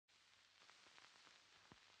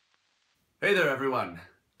Hey there, everyone.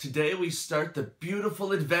 Today we start the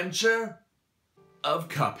beautiful adventure of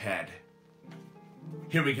Cuphead.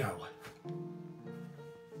 Here we go.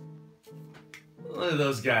 Look at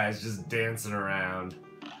those guys just dancing around.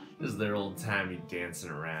 This is their old-timey dancing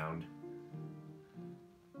around.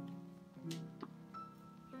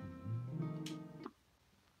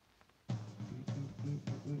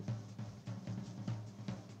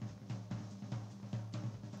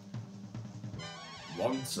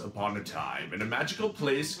 Once upon a time, in a magical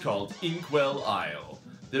place called Inkwell Isle,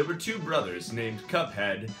 there were two brothers named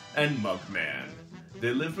Cuphead and Mugman. They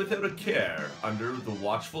lived without a care under the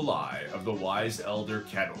watchful eye of the wise elder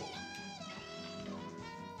Kettle.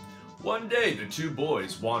 One day, the two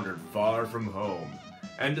boys wandered far from home,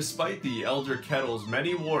 and despite the elder Kettle's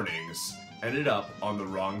many warnings, ended up on the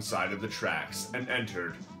wrong side of the tracks and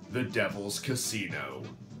entered the Devil's Casino.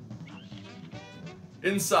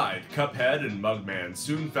 Inside, Cuphead and Mugman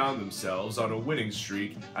soon found themselves on a winning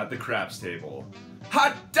streak at the craps table.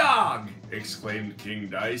 "Hot dog!" exclaimed King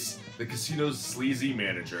Dice, the casino's sleazy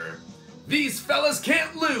manager. "These fellas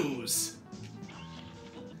can't lose!"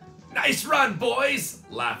 "Nice run, boys!"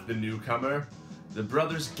 laughed the newcomer. The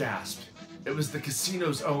brothers gasped. It was the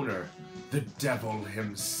casino's owner, the devil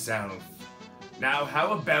himself. "Now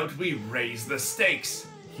how about we raise the stakes?"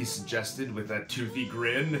 he suggested with a toothy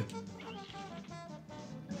grin.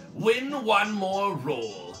 "Win one more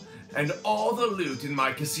roll, and all the loot in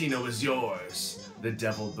my casino is yours," the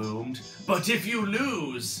devil boomed. "But if you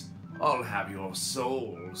lose, I'll have your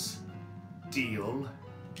souls. Deal?"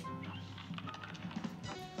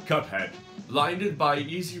 Cuphead, blinded by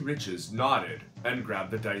easy riches, nodded and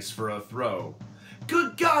grabbed the dice for a throw.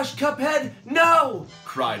 "Good gosh, Cuphead, no!"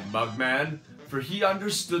 cried Mugman, for he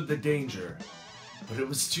understood the danger. But it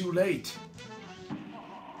was too late.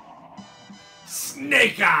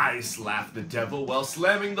 "Snake eyes!" laughed the devil while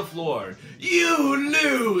slamming the floor. "You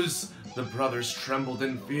lose!" The brothers trembled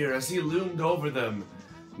in fear as he loomed over them.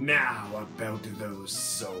 "Now about those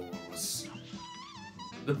souls."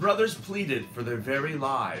 The brothers pleaded for their very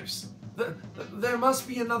lives. There must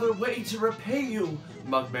be another way to repay you,"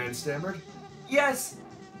 Mugman stammered. "Yes,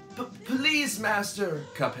 please, master,"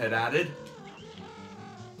 Cuphead added.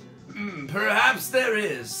 "Perhaps there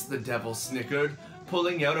is," the devil snickered,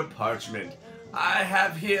 pulling out a parchment. "I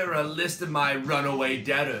have here a list of my runaway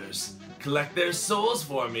debtors. Collect their souls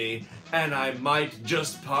for me, and I might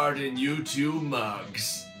just pardon you two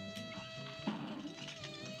mugs."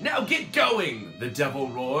 "Now get going!" the devil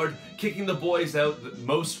roared, kicking the boys out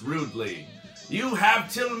most rudely. "You have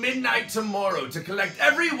till midnight tomorrow to collect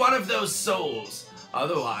every one of those souls.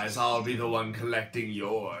 Otherwise, I'll be the one collecting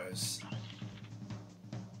yours."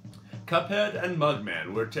 Cuphead and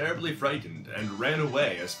Mugman were terribly frightened and ran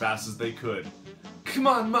away as fast as they could. "Come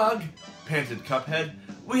on, Mug," panted Cuphead.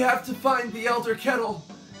 "We have to find the Elder Kettle.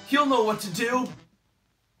 He'll know what to do."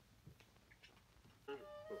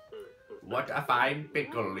 "What a fine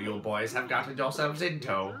pickle you boys have gotten yourselves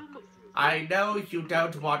into. I know you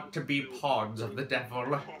don't want to be pawns of the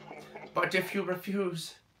devil, but if you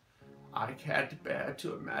refuse, I can't bear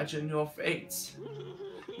to imagine your fates.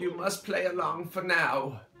 You must play along for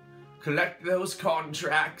now. Collect those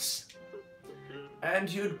contracts. And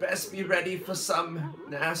you'd best be ready for some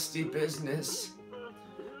nasty business.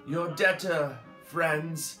 Your debtor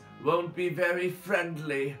friends won't be very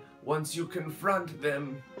friendly once you confront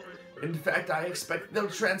them. In fact, I expect they'll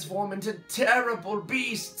transform into terrible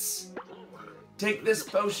beasts. Take this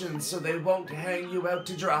potion so they won't hang you out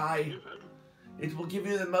to dry. It will give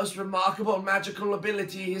you the most remarkable magical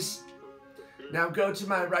abilities. Now go to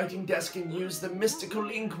my writing desk and use the mystical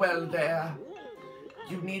inkwell there.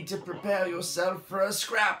 You need to prepare yourself for a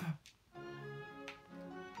scrap."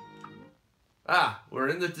 Ah, we're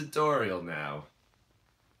in the tutorial now.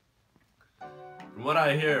 From what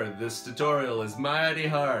I hear, this tutorial is mighty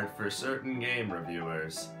hard for certain game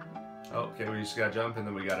reviewers. Okay, we just gotta jump and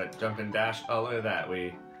then we gotta jump and dash. Oh, look at that,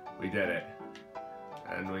 we did it.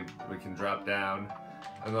 And we can drop down.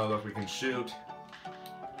 And then look, we can shoot.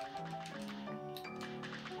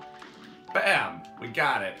 Bam! We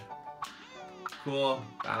got it. Cool.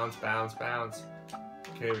 Bounce, bounce, bounce.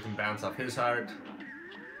 Okay, we can bounce off his heart.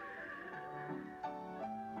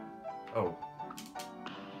 Oh.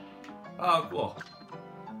 Oh, cool.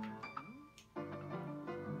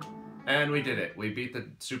 And we did it. We beat the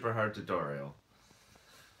super hard tutorial.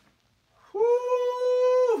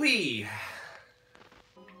 Woo-wee!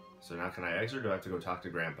 So now can I exit or do I have to go talk to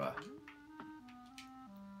Grandpa?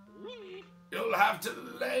 "You'll have to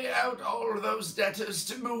lay out all of those debtors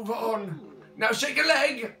to move on. Now shake a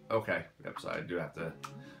leg!" Okay, yep, so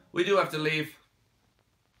we do have to leave.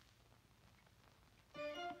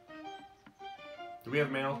 Do we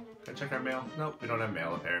have mail? Can I check our mail? Nope, we don't have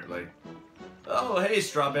mail apparently. Oh, hey,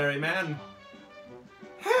 Strawberry Man.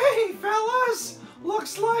 Hey, fellas!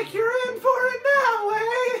 Looks like you're in for it now,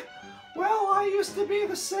 eh? Well, I used to be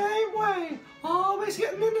the same way. Always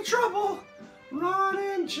getting into trouble.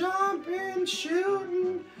 Running, jumping,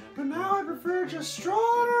 shooting. But now I prefer just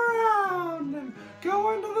strolling around and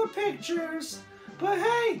going to the pictures. But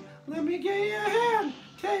hey, let me get you a hand.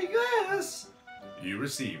 Take this. You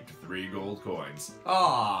received 3 gold coins.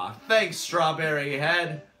 Aw, thanks, Strawberry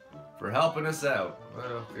Head, for helping us out.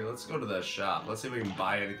 Well, okay, let's go to the shop. Let's see if we can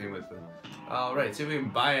buy anything with them. Alright, see if we can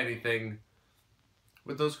buy anything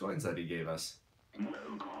with those coins that he gave us.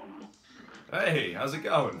 Hey, how's it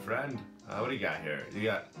going, friend? What do you got here? You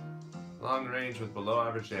got long range with below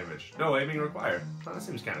average damage. No aiming required. Oh, that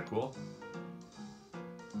seems kind of cool.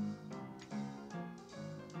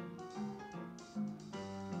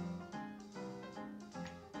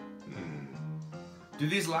 Do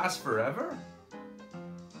these last forever?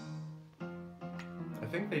 I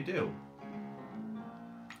think they do.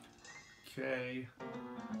 Okay.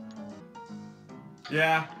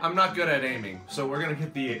 Yeah, I'm not good at aiming, so we're gonna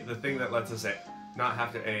get the thing that lets us not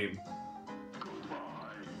have to aim.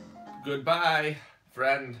 Goodbye,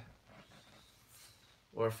 friend.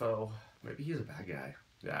 Or foe. Maybe he's a bad guy.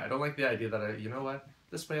 Yeah, I don't like the idea that you know what?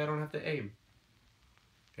 This way I don't have to aim.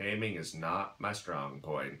 Aiming is not my strong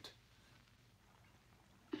point.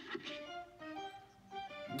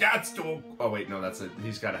 Gots to... Oh wait, no, that's it.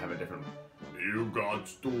 He's gotta have a different one. You got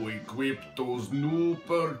to equip those new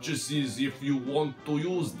purchases if you want to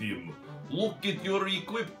use them. Look at your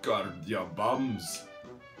equip card, ya bums.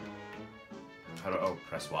 How do... Oh,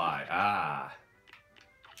 press Y. Ah.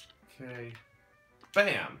 Okay.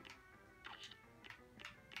 Bam!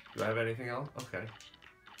 Do I have anything else? Okay.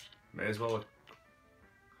 May as well...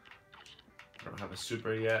 I don't have a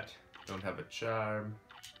super yet. Don't have a charm.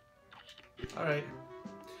 Alright.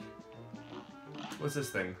 What's this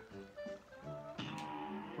thing?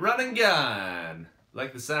 Run and gun!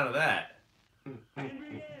 Like the sound of that.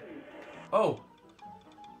 Oh!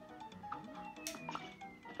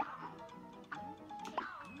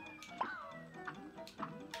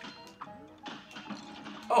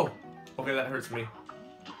 Oh! Okay, that hurts me.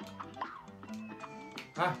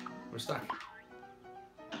 Ah, we're stuck.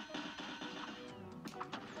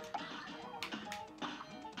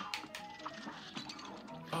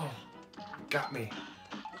 Oh, got me.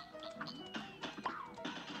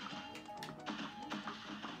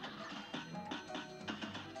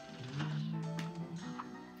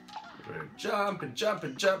 Jump and jump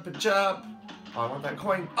and jump and jump. Oh, I want that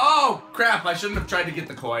coin. Oh, crap. I shouldn't have tried to get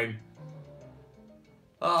the coin.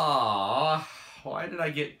 Aww. Why did I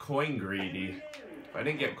get coin greedy? If I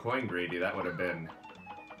didn't get coin greedy, that would have been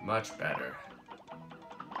much better.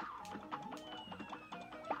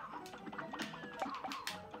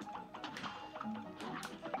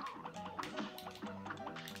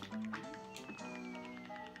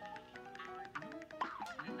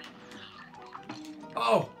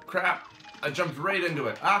 Oh, crap. I jumped right into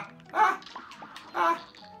it. Ah! Ah! Ah!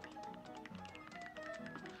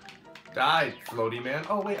 Die, floaty man.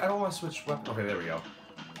 Oh, wait, I don't want to switch weapon. Okay, there we go.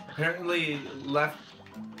 Apparently, left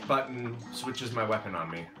button switches my weapon on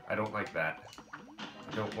me. I don't like that.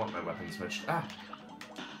 I don't want my weapon switched. Ah!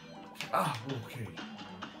 Ah, okay.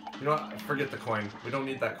 You know what? Forget the coin. We don't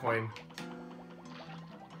need that coin.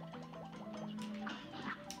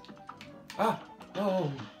 Ah!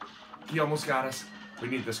 Oh! He almost got us. We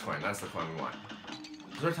need this coin. That's the coin we want.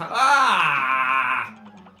 Is there time? Ah!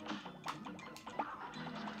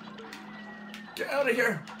 Get out of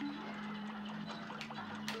here!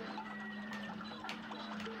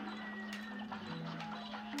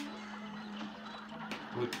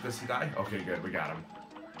 Does he die? Okay, good. We got him.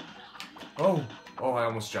 Oh! Oh, I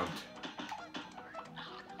almost jumped.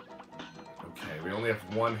 Okay, we only have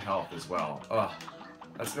 1 health as well. Ugh.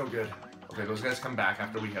 That's no good. Okay, those guys come back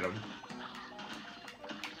after we hit them.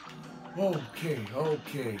 Okay,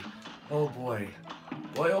 okay. Oh boy.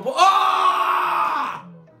 Boy, oh boy. Ah!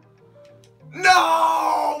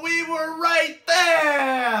 No! We were right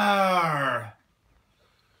there!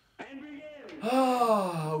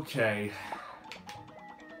 Oh, okay.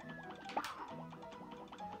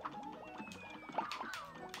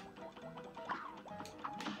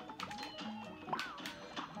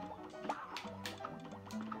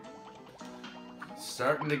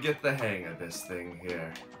 Starting to get the hang of this thing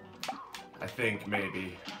here. I think,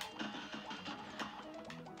 maybe.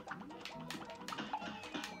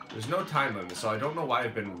 There's no time limit, so I don't know why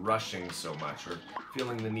I've been rushing so much, or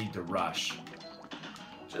feeling the need to rush.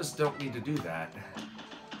 Just don't need to do that.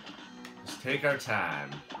 Just take our time.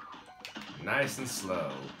 Nice and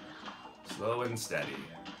slow. Slow and steady.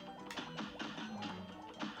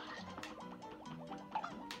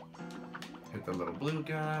 Hit the little blue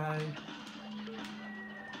guy.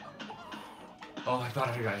 Oh, I thought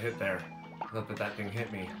I got hit there. I thought that thing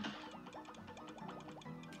hit me.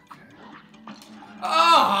 Okay.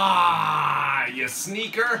 Ah, you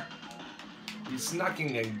sneaker! You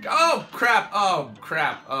snucking and oh crap! Oh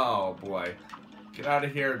crap! Oh boy! Get out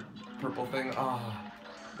of here, purple thing! Oh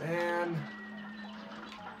man!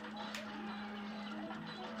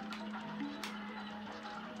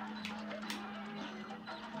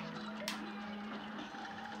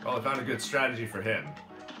 Well, I found a good strategy for him.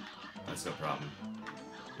 That's no problem.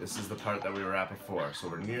 This is the part that we were at before, so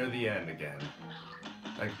we're near the end again.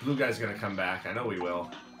 Like, blue guy's gonna come back. I know he will.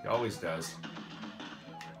 He always does.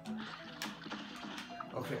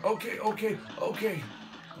 Okay, okay, okay, okay.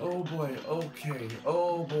 Oh boy, okay,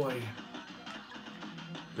 oh boy.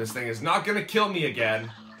 This thing is not gonna kill me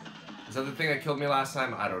again. Is that the thing that killed me last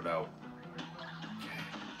time? I don't know. Okay.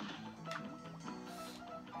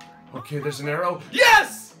 Okay, there's an arrow.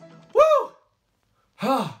 Yes! Woo!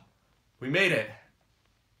 Huh. We made it.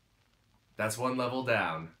 That's one level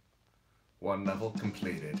down. One level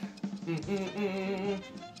completed.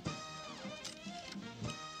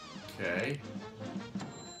 Okay.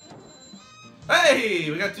 Hey!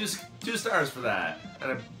 We got two stars for that.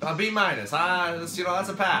 And a B minus. You know, that's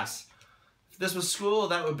a pass. If this was school,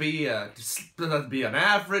 that would be an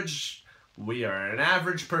average. We are an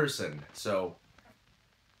average person. So.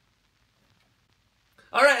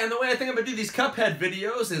 Alright, and the way I think I'm going to do these Cuphead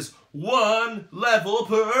videos is one level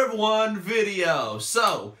per one video.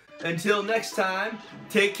 So, until next time,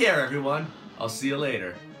 take care everyone. I'll see you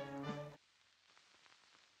later.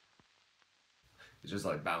 It's just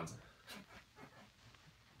like bouncing.